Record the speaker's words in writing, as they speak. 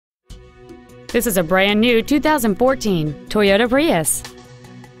This is a brand new 2014 Toyota Prius.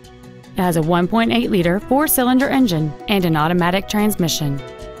 It has a 1.8-liter four-cylinder engine and an automatic transmission.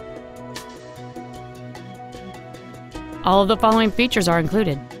 All of the following features are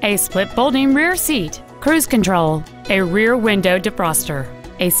included: a split folding rear seat, cruise control, a rear window defroster,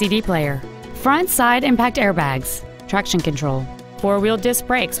 a CD player, front side impact airbags, traction control, four-wheel disc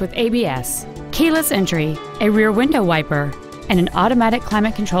brakes with ABS, keyless entry, a rear window wiper, and an automatic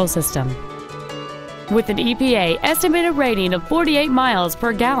climate control system. With an EPA estimated rating of 48 miles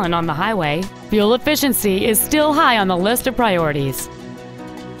per gallon on the highway, fuel efficiency is still high on the list of priorities.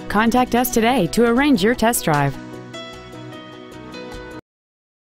 Contact us today to arrange your test drive.